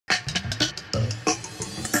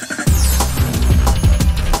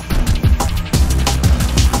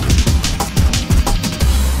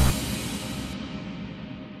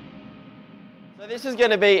This is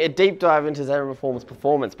going to be a deep dive into Xamarin.Forms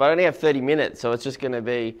performance, but I only have 30 minutes, so it's just going to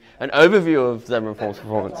be an overview of Xamarin.Forms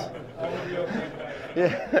performance.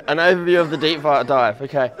 Yeah, an overview of the deep dive.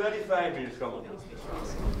 Okay. 35 minutes.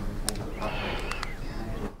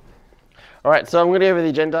 All right, so I'm going to go over the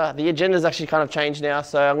agenda. The agenda's actually kind of changed now,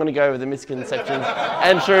 so I'm going to go over the misconceptions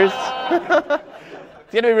and truths.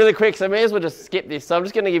 It's going to be really quick, so I may as well just skip this. So I'm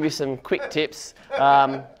just going to give you some quick tips.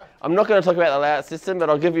 I'm not going to talk about the layout system, but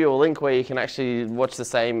I'll give you a link where you can actually watch the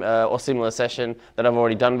same or similar session that I've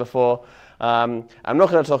already done before. I'm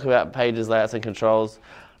not going to talk about pages, layouts, and controls,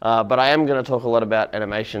 but I am going to talk a lot about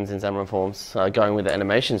animations in Xamarin.Forms, going with the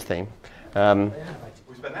animations theme.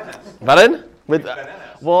 With bananas. Pardon? With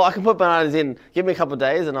bananas. Well, I can put bananas in. Give me a couple of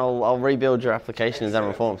days and I'll rebuild your application in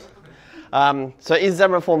Xamarin.Forms. So is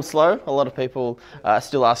Xamarin.Forms slow? A lot of people are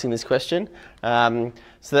still asking this question.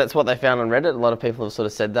 So that's what they found on Reddit. A lot of people have sort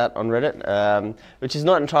of said that on Reddit, which is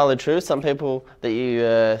not entirely true. Some people that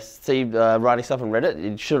you see writing stuff on Reddit,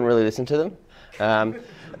 you shouldn't really listen to them.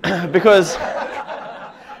 Because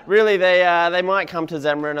really they might come to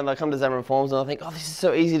Xamarin and they'll come to Xamarin.Forms and they'll think, oh, this is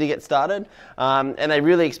so easy to get started. And they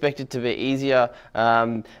really expect it to be easier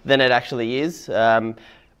than it actually is.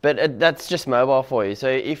 But that's just mobile for you. So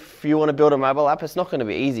if you want to build a mobile app, it's not going to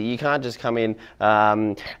be easy. You can't just come in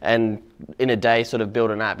and in a day sort of build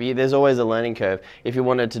an app. There's always a learning curve. If you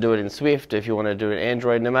wanted to do it in Swift, if you want to do it in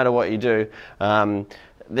Android, no matter what you do,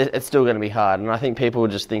 it's still going to be hard. And I think people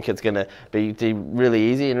just think it's going to be really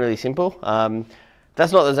easy and really simple.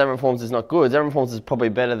 That's not that Xamarin.Forms is not good. Xamarin.Forms is probably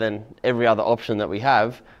better than every other option that we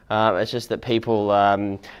have. It's just that people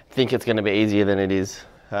think it's going to be easier than it is.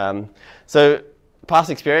 So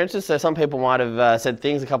past experiences, so some people might have said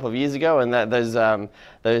things a couple of years ago and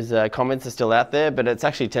those comments are still out there, but it's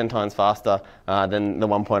actually 10 times faster than the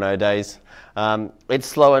 1.0 days. It's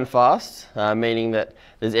slow and fast, meaning that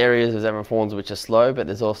there's areas of Xamarin.Forms which are slow, but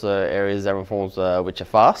there's also areas of Xamarin.Forms which are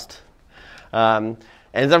fast.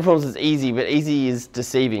 And Xamarin.Forms is easy, but easy is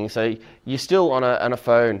deceiving. So you're still on a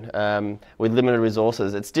phone with limited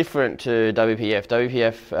resources. It's different to WPF.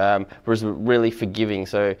 WPF was really forgiving.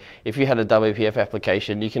 So if you had a WPF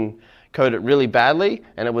application, you can code it really badly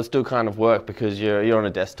and it would still kind of work because you're on a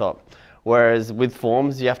desktop. Whereas with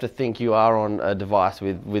Forms, you have to think you are on a device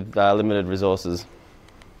with limited resources.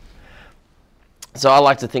 So I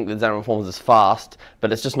like to think that Xamarin.Forms is fast,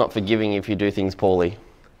 but it's just not forgiving if you do things poorly.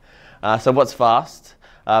 So what's fast?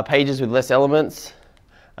 Pages with less elements,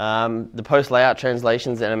 the post layout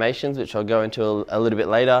translations, animations, which I'll go into a little bit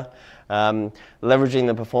later, leveraging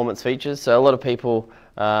the performance features. So a lot of people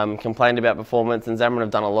complained about performance, and Xamarin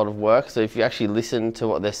have done a lot of work. So if you actually listen to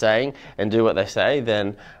what they're saying and do what they say,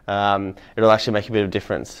 then it'll actually make a bit of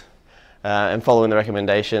difference. And following the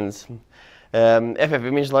recommendations. FF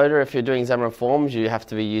Image Loader, if you're doing Xamarin.Forms, you have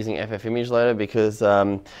to be using FF Image Loader because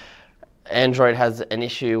Android has an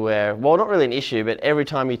issue where, well, not really an issue, but every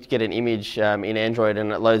time you get an image in Android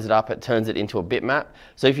and it loads it up, it turns it into a bitmap.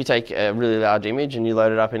 So if you take a really large image and you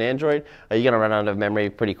load it up in Android, you're going to run out of memory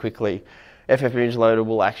pretty quickly. FF Image Loader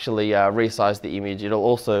will actually resize the image. It'll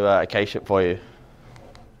also cache it for you.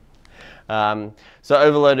 So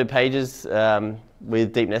overloaded pages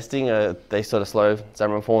with deep nesting, they sort of slow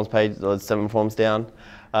Xamarin.Forms page or Xamarin.Forms down.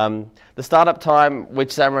 The startup time, which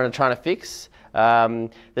Xamarin are trying to fix,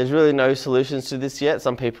 there's really no solutions to this yet.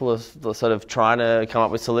 Some people are sort of trying to come up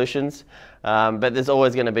with solutions, but there's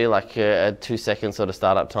always going to be like a 2-second sort of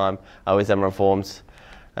startup time with Xamarin.Forms,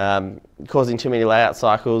 causing too many layout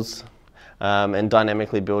cycles and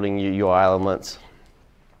dynamically building UI elements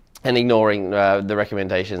and ignoring the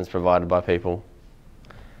recommendations provided by people.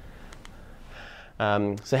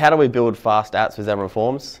 So how do we build fast apps with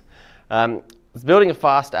Xamarin.Forms? Building a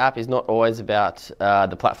fast app is not always about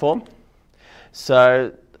the platform.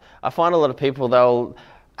 So I find a lot of people, they'll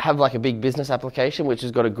have like a big business application which has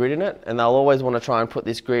got a grid in it, and they'll always want to try and put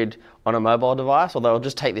this grid on a mobile device, or they'll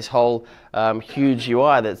just take this whole huge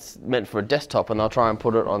UI that's meant for a desktop and they'll try and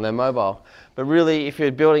put it on their mobile. But really, if you're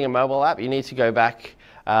building a mobile app, you need to go back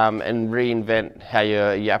and reinvent how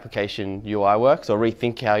your application UI works, or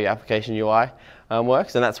rethink how your application UI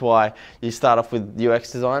works, and that's why you start off with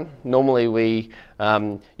UX design. Normally we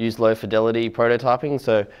use low fidelity prototyping,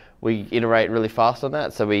 so we iterate really fast on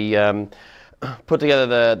that. So we put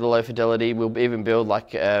together the low fidelity. We'll even build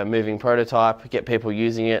like a moving prototype, get people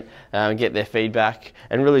using it, get their feedback,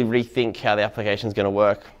 and really rethink how the application is going to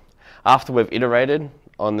work. After we've iterated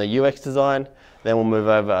on the UX design, then we'll move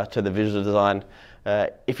over to the visual design.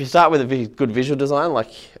 If you start with a good visual design,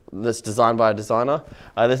 like that's designed by a designer,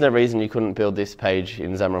 there's no reason you couldn't build this page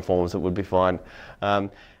in Xamarin.Forms. It would be fine.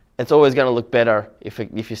 It's always going to look better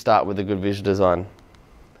if you start with a good visual design.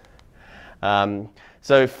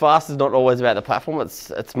 So fast is not always about the platform.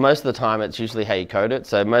 It's most of the time it's usually how you code it.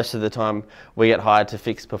 So most of the time we get hired to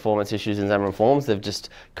fix performance issues in Xamarin.Forms. They've just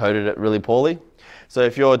coded it really poorly. So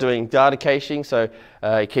if you're doing data caching, so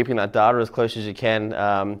keeping that data as close as you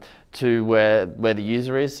can to where the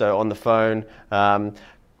user is, so on the phone,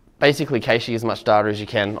 basically caching as much data as you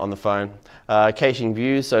can on the phone. Caching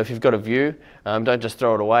views, so if you've got a view, don't just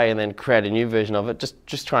throw it away and then create a new version of it,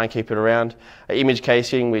 just try and keep it around. Image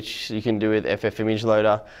caching, which you can do with FF Image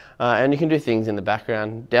Loader, and you can do things in the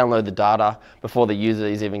background, download the data before the user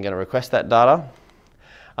is even going to request that data.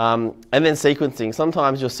 And then sequencing,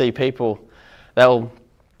 sometimes you'll see people, they'll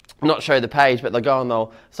not show the page, but they'll go and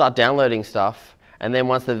they'll start downloading stuff, and then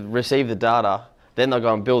once they've received the data, then they'll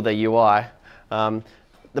go and build their UI.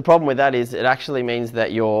 The problem with that is it actually means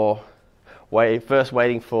that you're first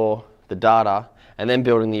waiting for the data and then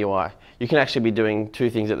building the UI. You can actually be doing two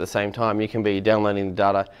things at the same time. You can be downloading the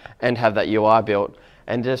data and have that UI built,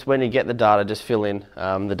 and just when you get the data, just fill in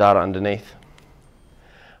the data underneath.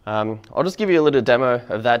 I'll just give you a little demo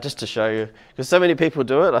of that just to show you, because so many people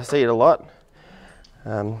do it, I see it a lot.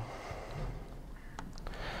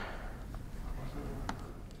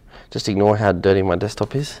 Just ignore how dirty my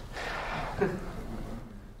desktop is.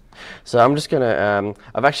 So I'm just going to,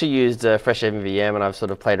 I've actually used Fresh MVM and I've sort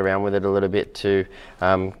of played around with it a little bit to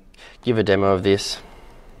give a demo of this.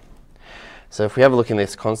 So if we have a look in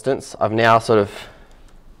this constants, I've now sort of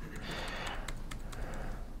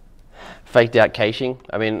faked out caching.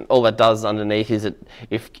 I mean, all that does underneath is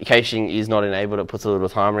if caching is not enabled, it puts a little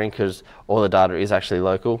timer in because all the data is actually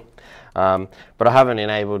local. But I haven't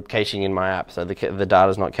enabled caching in my app, so the data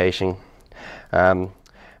is not caching. And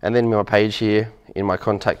then my page here, in my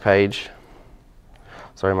contact page,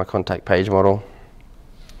 my contact page model.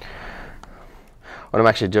 What I'm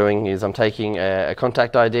actually doing is I'm taking a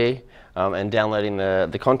contact ID and downloading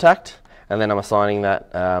the contact, and then I'm assigning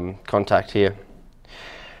that contact here.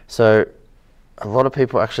 So a lot of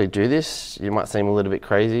people actually do this. You might seem a little bit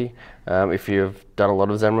crazy if you've done a lot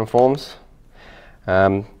of Xamarin.Forms.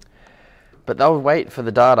 But they'll wait for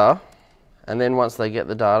the data, and then once they get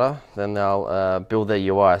the data, then they'll build their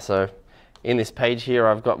UI. So in this page here,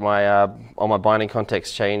 I've got my all my binding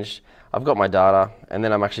context changed. I've got my data, and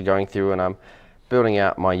then I'm actually going through and I'm building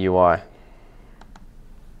out my UI.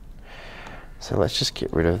 So let's just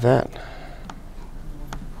get rid of that.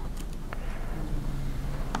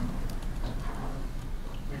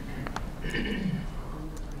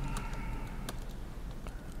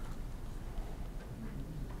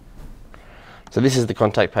 So this is the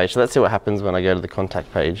contact page. So let's see what happens when I go to the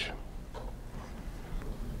contact page.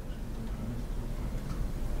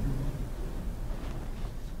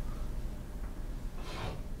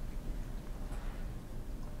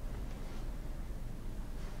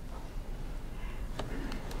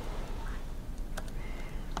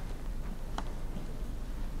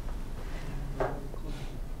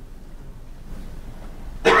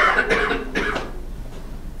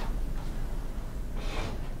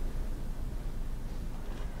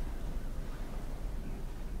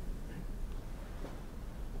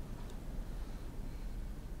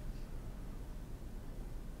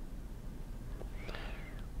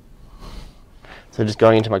 So just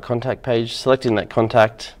going into my contact page, selecting that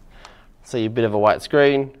contact, see a bit of a white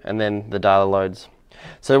screen, and then the data loads.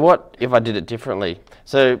 So what if I did it differently?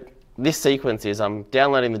 So this sequence is I'm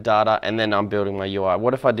downloading the data and then I'm building my UI.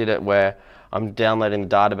 What if I did it where I'm downloading the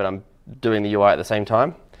data but I'm doing the UI at the same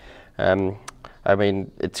time? I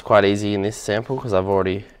mean, it's quite easy in this sample because I've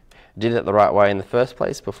already did it the right way in the first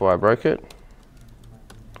place before I broke it.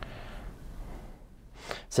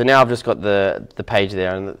 So now I've just got the page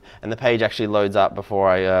there, and the page actually loads up before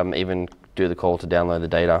I even do the call to download the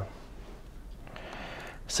data.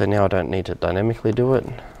 So now I don't need to dynamically do it.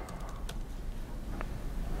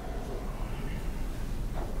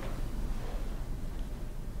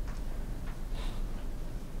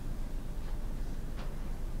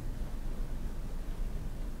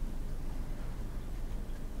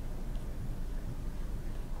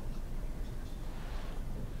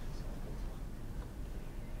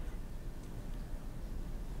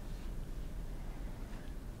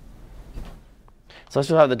 So I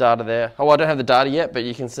still have the data there. Oh, I don't have the data yet, but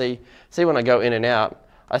you can see when I go in and out,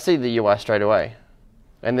 I see the UI straight away.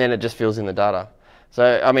 And then it just fills in the data.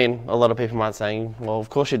 So, I mean, a lot of people might say, well, of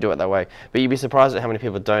course you do it that way. But you'd be surprised at how many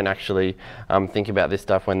people don't actually think about this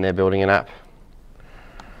stuff when they're building an app.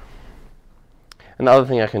 Another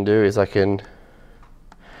thing I can do is I can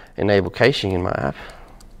enable caching in my app.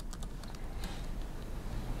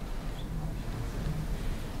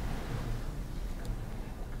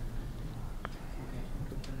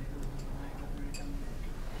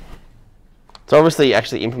 So obviously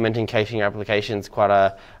actually implementing caching your application is quite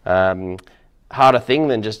a harder thing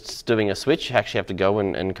than just doing a switch. You actually have to go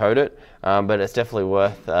and code it, but it's definitely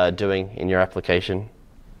worth doing in your application.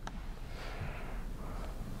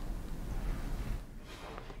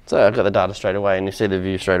 So I've got the data straight away and you see the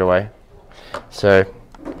view straight away. So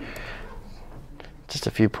just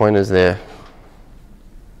a few pointers there.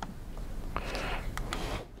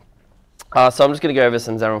 So I'm just going to go over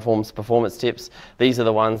some Xamarin.Forms performance tips. These are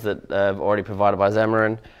the ones that are already provided by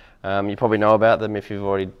Xamarin. You probably know about them if you've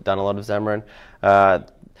already done a lot of Xamarin.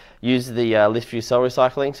 Use the list view cell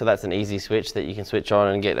recycling, so that's an easy switch that you can switch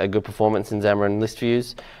on and get a good performance in Xamarin list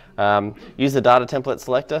views. Use the data template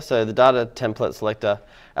selector. So the data template selector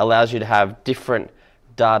allows you to have different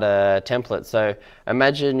data templates. So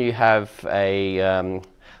imagine you have a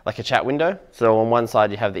like a chat window. So on one side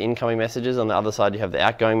you have the incoming messages, on the other side you have the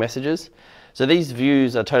outgoing messages. So these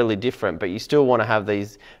views are totally different, but you still want to have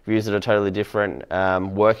these views that are totally different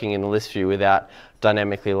working in the list view without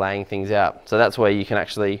dynamically laying things out. So that's where you can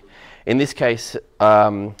actually, in this case,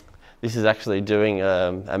 this is actually doing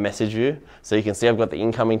a message view. So you can see I've got the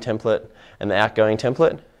incoming template and the outgoing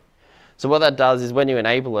template. So what that does is when you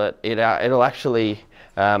enable it, it'll actually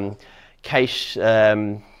cache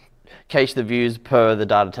the views per the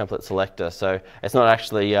data template selector. So it's not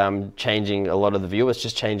actually changing a lot of the view, it's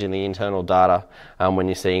just changing the internal data when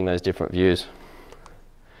you're seeing those different views.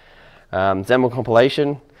 XAML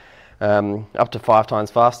compilation, up to 5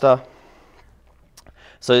 times faster.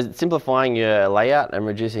 So simplifying your layout and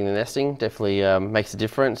reducing the nesting definitely makes a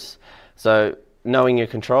difference. So knowing your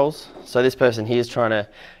controls. So this person here is trying to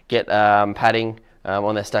get padding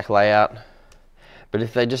on their stack layout. But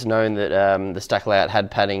if they'd just known that the stack layout had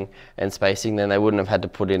padding and spacing, then they wouldn't have had to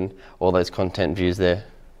put in all those content views there.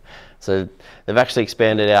 So they've actually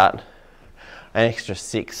expanded out an extra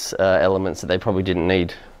 6 elements that they probably didn't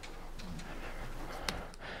need.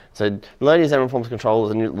 So learn your Xamarin.Forms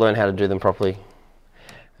controllers and learn how to do them properly.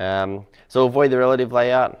 So avoid the relative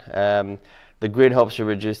layout. The grid helps you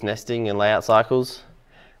reduce nesting and layout cycles.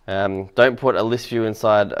 Don't put a list view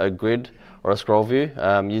inside a grid or a scroll view.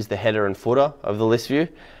 Use the header and footer of the list view.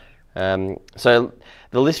 So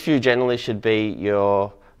the list view generally should be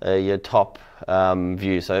your top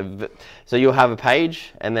view. So you'll have a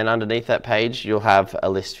page, and then underneath that page you'll have a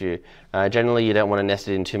list view. Generally you don't want to nest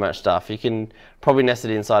it in too much stuff. You can probably nest it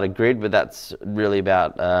inside a grid, but that's really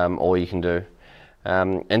about all you can do.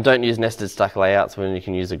 And don't use nested stack layouts when you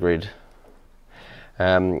can use a grid.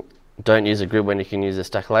 Don't use a grid when you can use a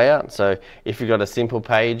stack layout. So if you've got a simple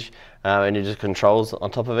page and you just controls on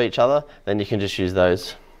top of each other, then you can just use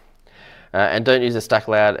those. And don't use a stack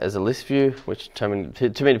layout as a list view, which too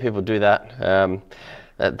many people do that.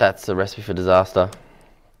 That's a recipe for disaster.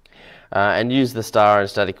 And use the star and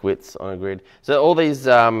static widths on a grid. So all these,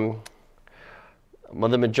 well,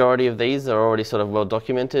 the majority of these are already sort of well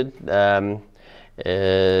documented.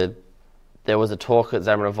 There was a talk at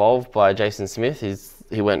Xamarin Evolve by Jason Smith.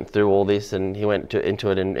 He went through all this and he went into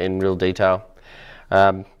it in real detail.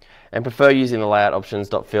 And prefer using the layout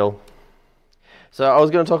options.fill. So I was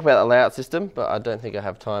going to talk about the layout system, but I don't think I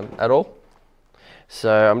have time at all.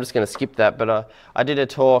 So I'm just going to skip that. But I did a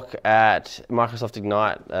talk at Microsoft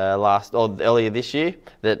Ignite earlier this year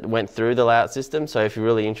that went through the layout system. So if you're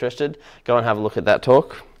really interested, go and have a look at that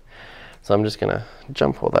talk. So I'm just going to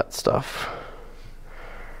jump all that stuff.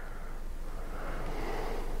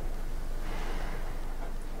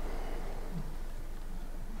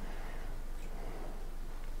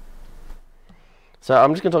 So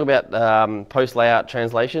I'm just going to talk about post-layout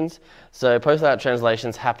translations. So post-layout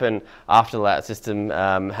translations happen after the layout system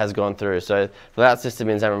has gone through. So the layout system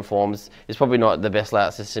in Xamarin.Forms is probably not the best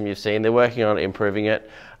layout system you've seen. They're working on improving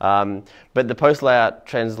it. But the post-layout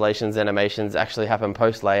translations animations actually happen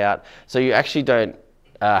post-layout. So you actually don't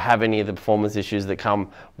have any of the performance issues that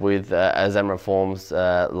come with a Xamarin.Forms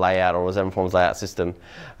layout or a Xamarin.Forms layout system.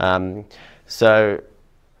 So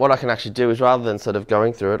what I can actually do is, rather than sort of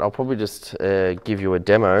going through it, I'll probably just give you a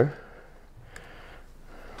demo.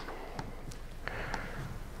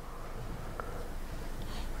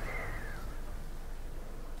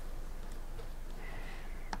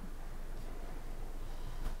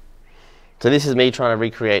 So this is me trying to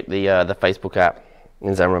recreate the Facebook app in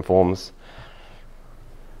Xamarin.Forms.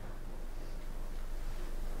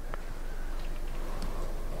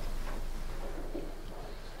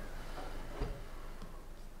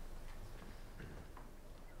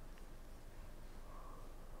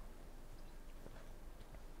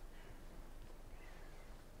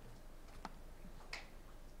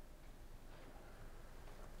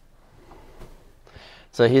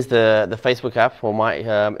 So here's the Facebook app, or my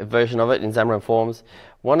version of it in Xamarin.Forms.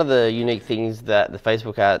 One of the unique things that the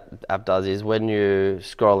Facebook app does is when you're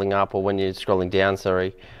scrolling up or when you're scrolling down,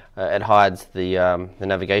 sorry, it hides the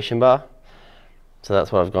navigation bar. So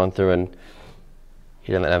that's what I've gone through and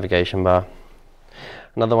hit on that navigation bar.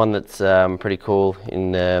 Another one that's pretty cool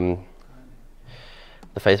in the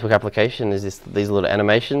Facebook application is these little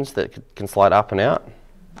animations that can slide up and out.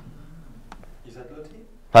 Is that Lottie?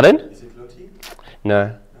 Pardon? Is it Lottie?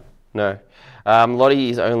 No, no.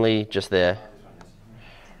 Lottie is only just there.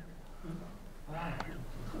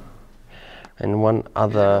 And one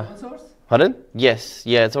other. Open source? Pardon? Yes,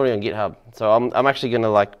 yeah, it's already on GitHub. So I'm actually going to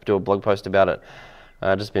like do a blog post about it.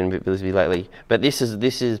 Just been a bit busy lately, but this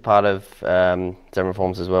is part of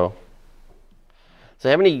Xamarin.Forms as well.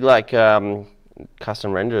 So how many like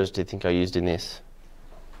custom renderers do you think I used in this?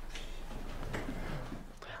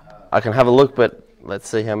 I can have a look, but let's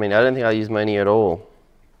see how many. I don't think I used many at all.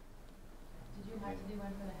 Did you have to do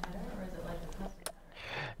one for the header, or is it like a custom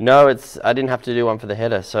header? No, I didn't have to do one for the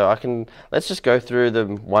header, so I can. Let's just go through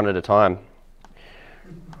them one at a time.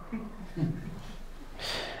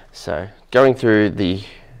 So going through let's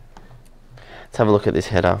have a look at this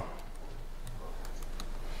header.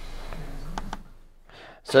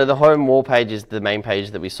 So the home wall page is the main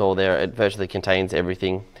page that we saw there. It virtually contains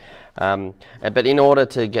everything. But in order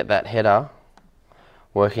to get that header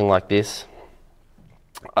working like this,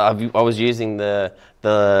 I was using the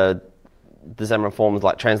Xamarin.Forms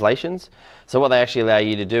like translations. So what they actually allow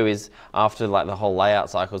you to do is, after like the whole layout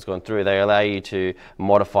cycle's gone through, they allow you to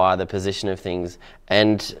modify the position of things,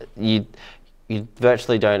 and you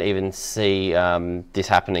virtually don't even see this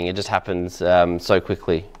happening. It just happens so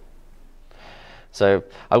quickly. So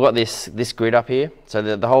I've got this grid up here. So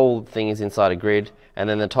the whole thing is inside a grid, and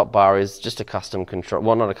then the top bar is just a custom control.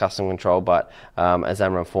 Well, not a custom control, but a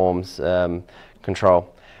Xamarin.Forms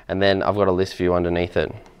control. And then I've got a list view underneath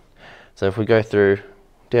it. So if we go through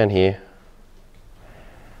down here,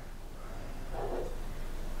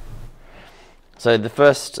 so the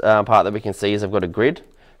first part that we can see is I've got a grid.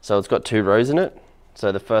 So it's got 2 rows in it.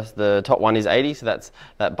 So the top one is 80, so that's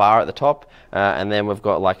that bar at the top, and then we've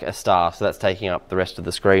got like a star, so that's taking up the rest of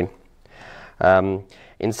the screen.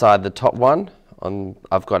 Inside the top one,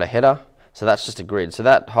 I've got a header, so that's just a grid. So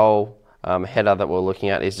that whole header that we're looking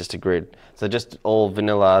at is just a grid. So just all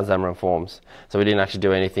vanilla Xamarin.Forms. So we didn't actually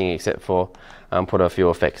do anything except for put a few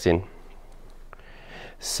effects in.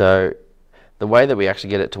 So the way that we actually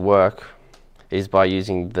get it to work is by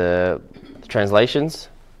using the translations.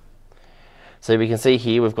 So we can see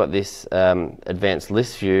here we've got this advanced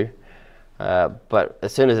list view, but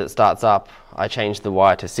as soon as it starts up, I change the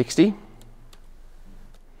Y to 60.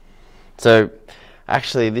 So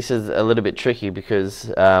actually this is a little bit tricky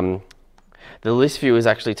because the list view is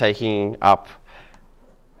actually taking up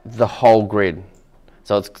the whole grid.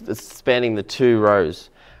 So it's spanning the 2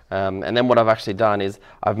 rows. And then what I've actually done is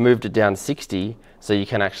I've moved it down 60 so you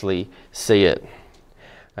can actually see it.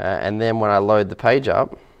 And then when I load the page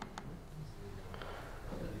up,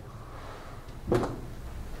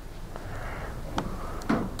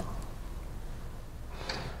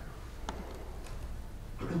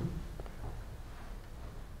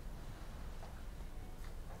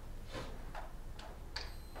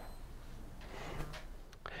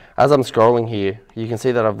 as I'm scrolling here, you can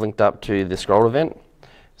see that I've linked up to the scroll event.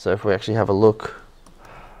 So if we actually have a look,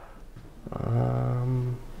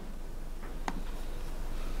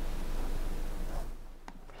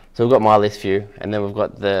 so we've got my list view, and then we've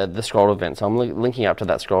got the scroll event. So I'm linking up to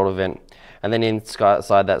that scroll event, and then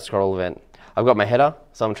inside that scroll event, I've got my header.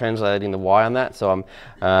 So I'm translating the Y on that. So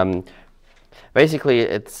I'm basically,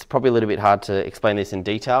 it's probably a little bit hard to explain this in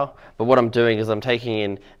detail, but what I'm doing is I'm taking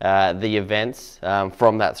in the events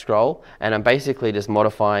from that scroll, and I'm basically just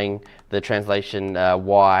modifying the translation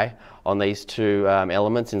Y on these 2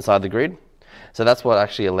 elements inside the grid. So that's what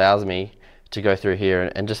actually allows me to go through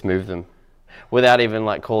here and just move them without even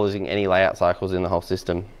like causing any layout cycles in the whole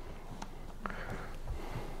system.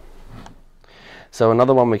 So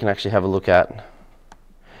another one we can actually have a look at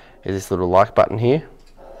is this little like button here.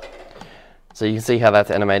 So you can see how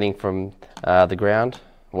that's animating from the ground,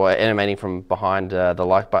 or animating from behind the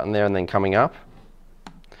like button there and then coming up.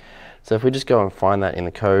 So if we just go and find that in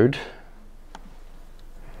the code,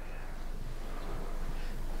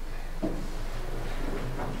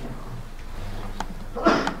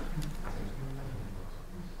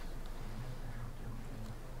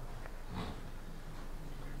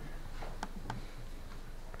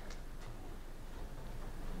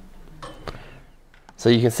 so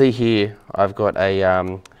you can see here I've got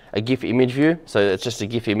a GIF image view, so it's just a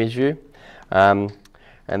GIF image view. And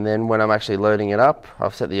And then when I'm actually loading it up,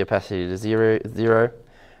 I've set the opacity to zero.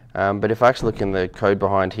 But if I actually look in the code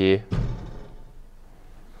behind here,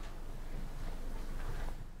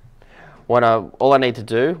 all I need to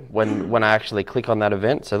do when I actually click on that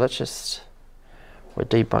event, so let's just, we're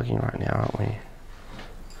debugging right now, aren't we?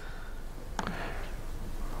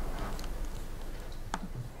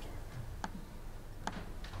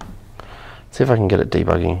 See if I can get it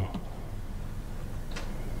debugging.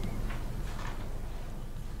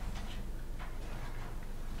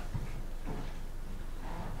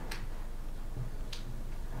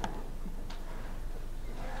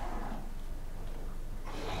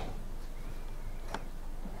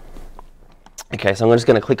 Okay, so I'm just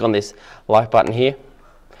going to click on this like button here.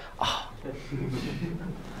 Oh.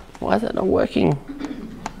 Why is that not working?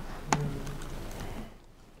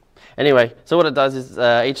 Anyway, so what it does is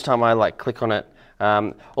each time I click on it,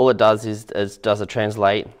 all it does is does a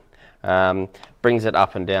translate, brings it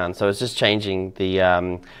up and down. So it's just changing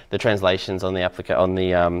the translations on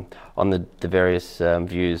the various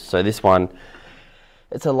views. So this one,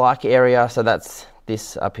 it's a like area. So that's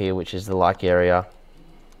this up here, which is the like area,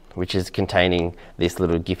 which is containing this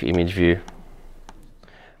little GIF image view.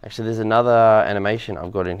 Actually, there's another animation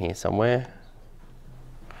I've got in here somewhere.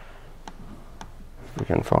 If we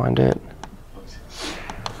can find it.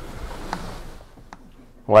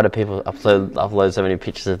 Why do people upload so many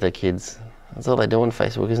pictures of their kids? That's all they do on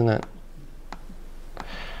Facebook, isn't it?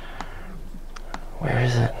 Where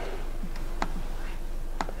is it?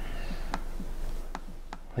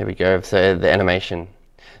 There we go. So the animation.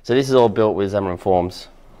 So this is all built with Xamarin.Forms.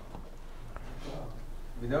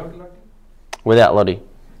 Without Lottie? Without Lottie.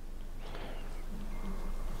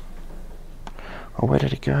 Oh, where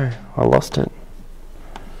did it go? I lost it.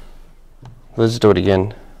 Let's do it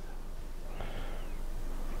again.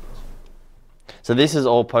 So this is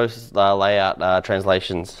all post layout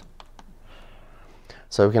translations.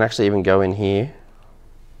 So we can actually even go in here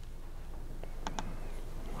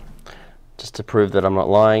just to prove that I'm not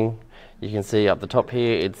lying. You can see up the top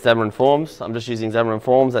here, it's Xamarin.Forms. I'm just using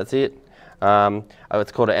Xamarin.Forms, that's it.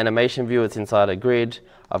 It's called an animation view. It's inside a grid.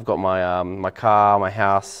 I've got my my car, my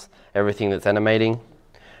house, everything that's animating.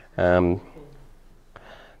 Not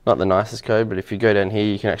the nicest code, but if you go down here,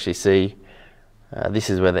 you can actually see this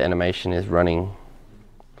is where the animation is running.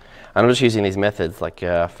 And I'm just using these methods like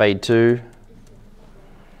fade to.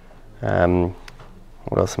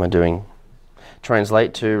 What else am I doing?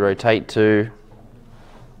 Translate to, rotate to,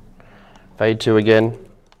 fade to again.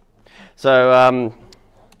 So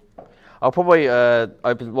I'll probably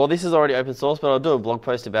well, this is already open source, but I'll do a blog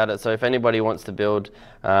post about it. So if anybody wants to build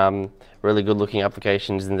really good looking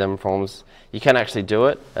applications in Xamarin.Forms, you can actually do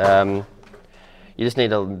it. You just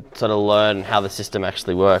need to sort of learn how the system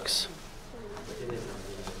actually works.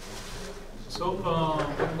 So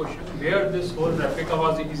one question, where this whole replica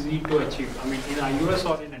was easy to achieve? I mean, in iOS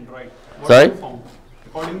or in Android? What Sorry? you found?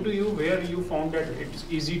 According to you, where you found that it's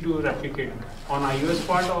easy to replicate? On iOS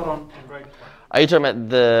part or on Android part? Are you talking about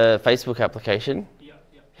the Facebook application? Yeah.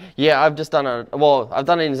 Yeah, I've just done it. Well, I've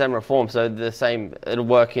done it in Xamarin.Forms, so the same. It'll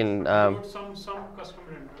work in. Some custom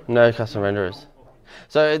render? No custom renderers.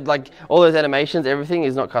 So like all those animations, everything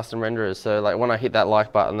is not custom renderers. So like when I hit that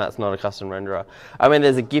like button, that's not a custom renderer. I mean,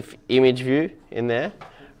 there's a GIF image view in there,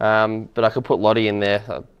 but I could put Lottie in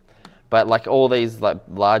there. But like all these like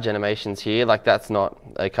large animations here, like that's not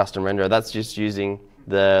a custom renderer. That's just using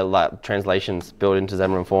the translations built into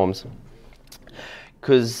Xamarin.Forms.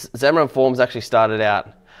 Because Xamarin.Forms actually started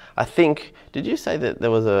out, I think, did you say that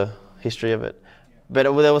there was a history of it? But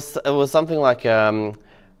it was something like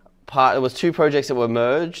it was two projects that were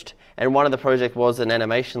merged, and one of the projects was an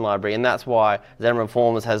animation library, and that's why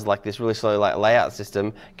Xamarin.Forms has like this really slow layout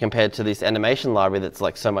system compared to this animation library that's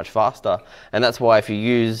like so much faster. And that's why if you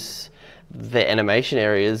use the animation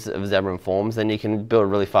areas of Xamarin.Forms, then you can build a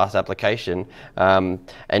really fast application, and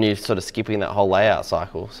you're sort of skipping that whole layout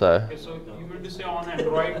cycle. So. Okay, so you meant to say on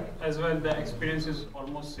Android as well, the experience is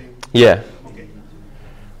almost same. Yeah. Okay.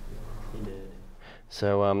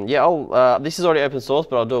 So yeah, this is already open source,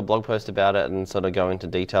 but I'll do a blog post about it and sort of go into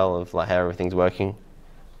detail of like how everything's working.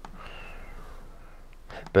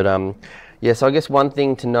 But yeah, so I guess one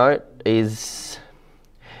thing to note is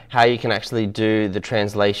how you can actually do the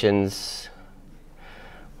translations.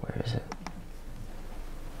 Where is it?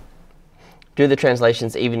 Do the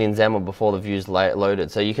translations even in Xamarin before the view's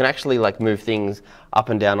loaded. So you can actually like move things up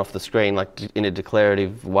and down off the screen like in a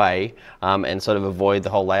declarative way, and sort of avoid the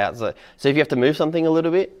whole layout. So if you have to move something a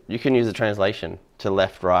little bit, you can use a translation to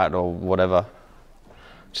left, right, or whatever,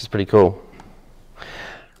 which is pretty cool.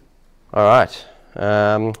 All right.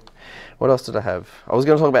 What else did I have? I was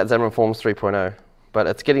going to talk about Xamarin.Forms 3.0, but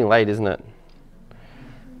it's getting late, isn't it?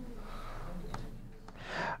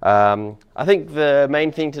 I think the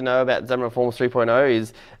main thing to know about Xamarin.Forms 3.0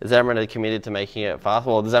 is Xamarin are committed to making it fast.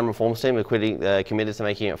 Well, the Xamarin.Forms team are committed to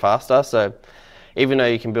making it faster. So even though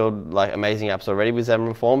you can build like amazing apps already with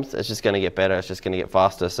Xamarin.Forms, it's just going to get better. It's just going to get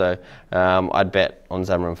faster. So I'd bet on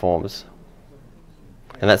Xamarin.Forms.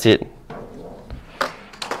 And that's it.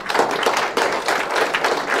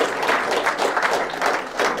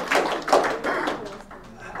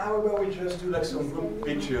 How about we just do like some group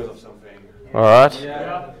pictures of something? All right.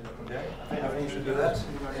 Yeah. I think you should do that.